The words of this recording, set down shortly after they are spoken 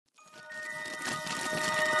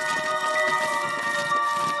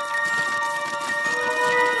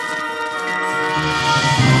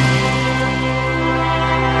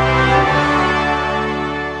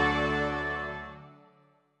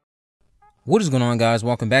What is going on, guys?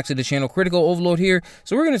 Welcome back to the channel. Critical Overlord here.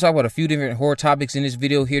 So we're going to talk about a few different horror topics in this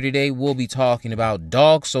video here today. We'll be talking about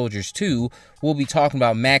Dog Soldiers 2. We'll be talking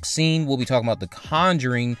about MAXXXINE. We'll be talking about the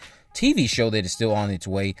Conjuring TV show that is still on its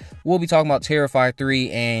way. We'll be talking about Terrifier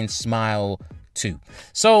 3 and Smile 2.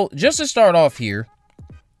 So just to start off here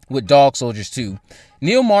with Dog Soldiers 2,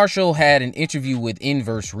 Neil Marshall had an interview with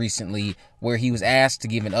Inverse recently where he was asked to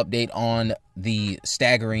give an update on the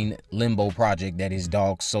staggering limbo project that is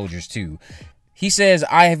Dog Soldiers 2. He says,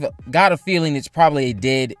 "I have got a feeling it's probably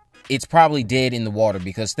dead in the water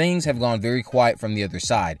because things have gone very quiet from the other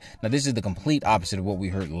side." Now, this is the complete opposite of what we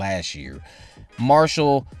heard last year.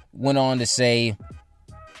 Marshall went on to say,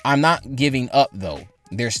 "I'm not giving up, though.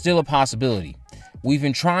 There's still a possibility. We've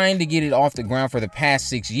been trying to get it off the ground for the past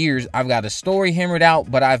 6 years. I've got a story hammered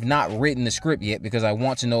out, but I've not written the script yet because I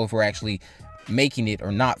want to know if we're actually making it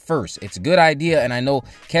or not first. It's a good idea, and I know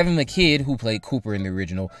Kevin McKidd, who played Cooper in the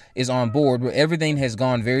original, is on board, but everything has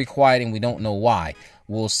gone very quiet and we don't know why.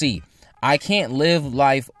 We'll see. I can't live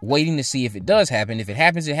life waiting to see if it does happen. If it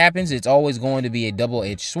happens, it happens. It's always going to be a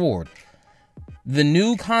double-edged sword. The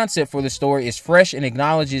new concept for the story is fresh and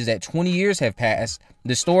acknowledges that 20 years have passed.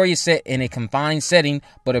 The story is set in a confined setting,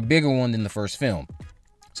 but a bigger one than the first film."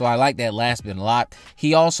 So I like that last bit a lot.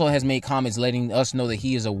 He also has made comments letting us know that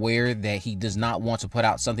he is aware that he does not want to put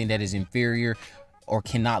out something that is inferior or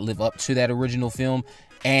cannot live up to that original film.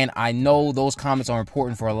 And I know those comments are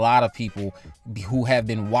important for a lot of people who have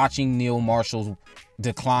been watching Neil Marshall's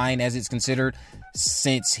decline, as it's considered,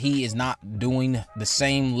 since he is not doing the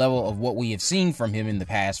same level of what we have seen from him in the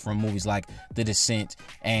past from movies like The Descent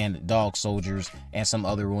and Dog Soldiers and some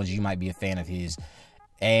other ones you might be a fan of his.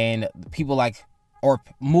 And people like, or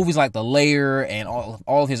movies like The Lair and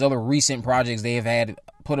all of his other recent projects, they have had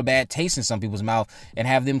put a bad taste in some people's mouth and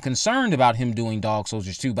have them concerned about him doing Dog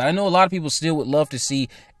Soldiers 2. But I know a lot of people still would love to see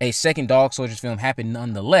a second Dog Soldiers film happen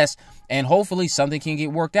nonetheless, and hopefully something can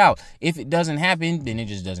get worked out. If it doesn't happen, then it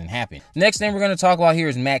just doesn't happen. Next thing we're going to talk about here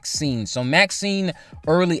is MAXXXINE. So MAXXXINE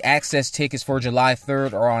early access tickets for July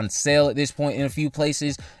 3rd are on sale at this point in a few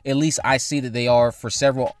places. At least I see that they are for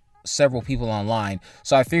several people online,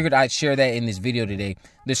 so I figured I'd share that in this video today.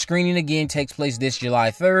 The screening again takes place this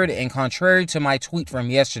July 3rd, and contrary to my tweet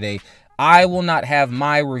from yesterday, I will not have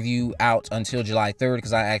my review out until July 3rd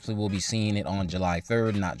because I actually will be seeing it on July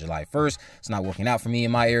 3rd, not July 1st. It's not working out for me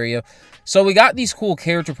in my area. So we got these cool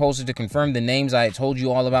character posters to confirm the names I had told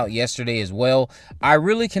you all about yesterday as well. I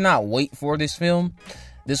really cannot wait for this film.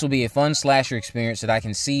 This will be a fun slasher experience that I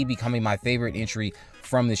can see becoming my favorite entry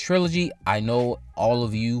from this trilogy. I know all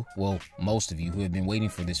of you, well, most of you who have been waiting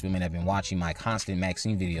for this film and have been watching my constant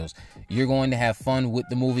MAXXXINE videos, you're going to have fun with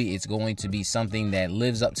the movie. It's going to be something that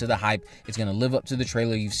lives up to the hype. It's going to live up to the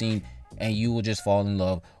trailer you've seen, and you will just fall in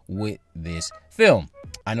love with this film.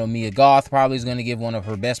 I know Mia Goth probably is going to give one of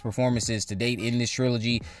her best performances to date in this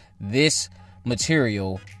trilogy. This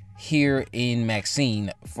material here in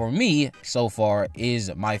MAXXXINE, for me, so far,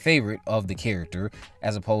 is my favorite of the character,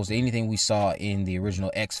 as opposed to anything we saw in the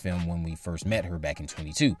original X film when we first met her back in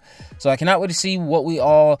 22. So I cannot wait to see what we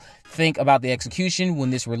all think about the execution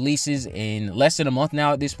when this releases in less than a month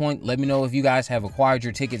now at this point. Let me know if you guys have acquired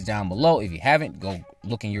your tickets down below. If you haven't, go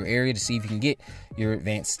look in your area to see if you can get your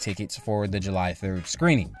advance tickets for the July 3rd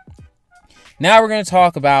screening. Now we're going to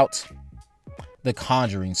talk about The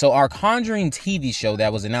Conjuring. So our Conjuring TV show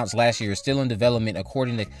that was announced last year is still in development,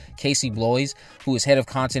 according to Casey Bloys, who is head of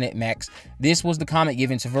content at Max. This was the comment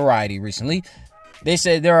given to Variety recently. They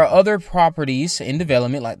said there are other properties in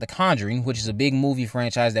development like The Conjuring, which is a big movie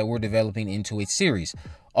franchise that we're developing into a series.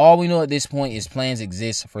 All we know at this point is plans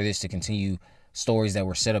exist for this to continue stories that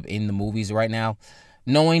were set up in the movies right now.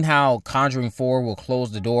 Knowing how Conjuring 4 will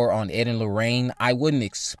close the door on Ed and Lorraine, I wouldn't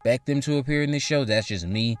expect them to appear in this show. That's just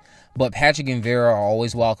me. But Patrick and Vera are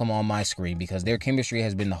always welcome on my screen because their chemistry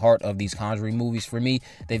has been the heart of these Conjuring movies for me.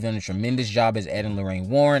 They've done a tremendous job as Ed and Lorraine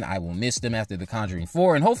Warren. I will miss them after The Conjuring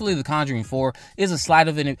 4. And hopefully The Conjuring 4 is a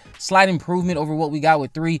slight improvement over what we got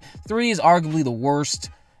with 3. 3 is arguably the worst.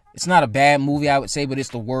 It's not a bad movie, I would say, but it's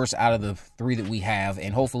the worst out of the 3 that we have.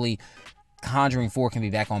 And hopefully Conjuring 4 can be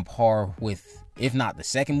back on par with, if not the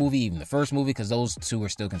second movie, even the first movie, because those two are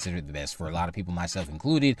still considered the best for a lot of people, myself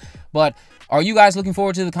included. But are you guys looking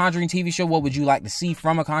forward to the Conjuring TV show? What would you like to see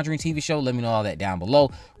from a Conjuring TV show? Let me know all that down below.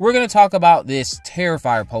 We're going to talk about this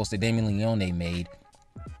Terrifier post that Damien Leone made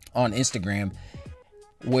on Instagram,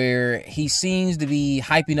 where he seems to be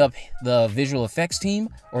hyping up the visual effects team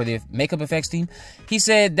or the makeup effects team. He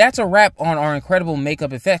said, "That's a wrap on our incredible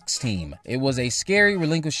makeup effects team. It was scary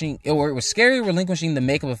relinquishing the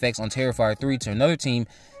makeup effects on Terrifier 3 to another team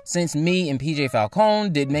since me and PJ Falcone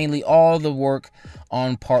did mainly all the work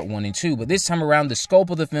on part 1 and 2. But this time around, the scope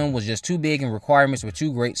of the film was just too big and requirements were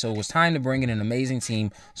too great, so it was time to bring in an amazing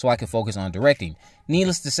team so I could focus on directing.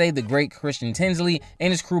 Needless to say, the great Christian Tinsley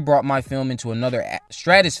and his crew brought my film into another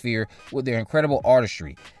stratosphere with their incredible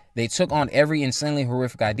artistry. They took on every insanely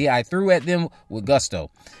horrific idea I threw at them with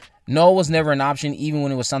gusto. No was never an option, even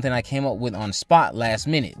when it was something I came up with on the spot last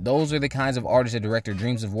minute. Those are the kinds of artists a director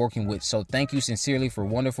dreams of working with, so thank you sincerely for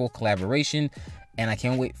wonderful collaboration, and I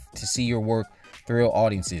can't wait to see your work thrill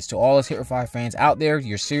audiences. To all us Terrifier fans out there,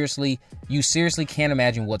 you seriously can't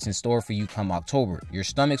imagine what's in store for you come October. Your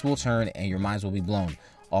stomachs will turn and your minds will be blown.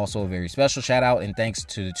 Also, a very special shout out and thanks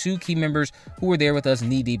to the 2 key members who were there with us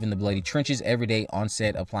knee deep in the bloody trenches every day on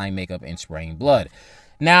set, applying makeup and spraying blood.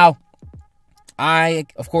 Now, I,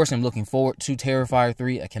 of course, am looking forward to Terrifier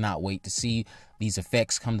 3. I cannot wait to see these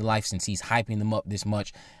effects come to life since he's hyping them up this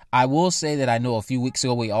much. I will say that I know a few weeks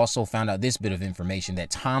ago we also found out this bit of information that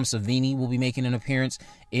Tom Savini will be making an appearance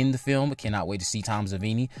in the film. I cannot wait to see Tom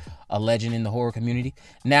Savini, a legend in the horror community.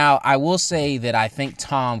 Now, I will say that I think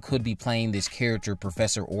Tom could be playing this character,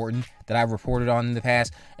 Professor Orton, that I've reported on in the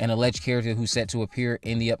past, an alleged character who's set to appear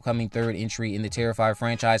in the upcoming 3rd entry in the Terrifier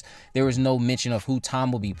franchise. There is no mention of who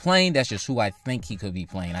Tom will be playing. That's just who I think he could be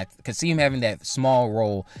playing. I could see him having that small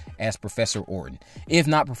role as Professor Orton. If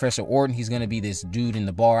not Professor Orton, he's going to be this dude in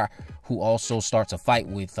the bar who also starts a fight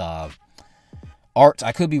with Art.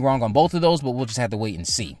 I could be wrong on both of those, but we'll just have to wait and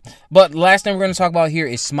see. But the last thing we're going to talk about here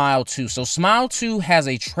is Smile 2. So Smile 2 has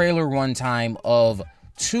a trailer runtime of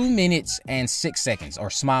 2 minutes and 6 seconds, or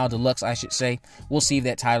Smile Deluxe, I should say. We'll see if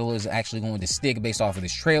that title is actually going to stick based off of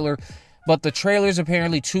this trailer. But the trailer is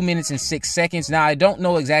apparently 2 minutes and 6 seconds. Now, I don't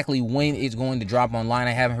know exactly when it's going to drop online.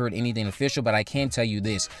 I haven't heard anything official, but I can tell you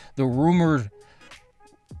this. The rumored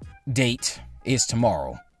date is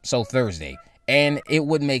tomorrow, so Thursday. And it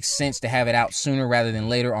would make sense to have it out sooner rather than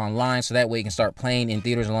later online, so that way it can start playing in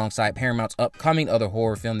theaters alongside Paramount's upcoming other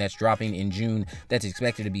horror film that's dropping in June that's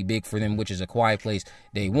expected to be big for them, which is A Quiet Place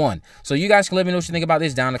Day 1. So you guys can let me know what you think about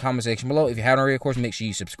this down in the comment section below. If you haven't already, of course, make sure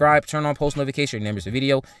you subscribe, turn on post notifications, and remember the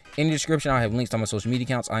video. In the description, I'll have links to my social media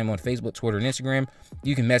accounts. I'm on Facebook, Twitter, and Instagram.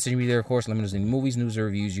 You can message me there, of course. Let me know any movies, news, or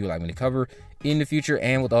reviews you would like me to cover in the future.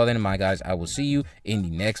 And with all that in mind, guys, I will see you in the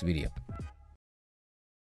next video.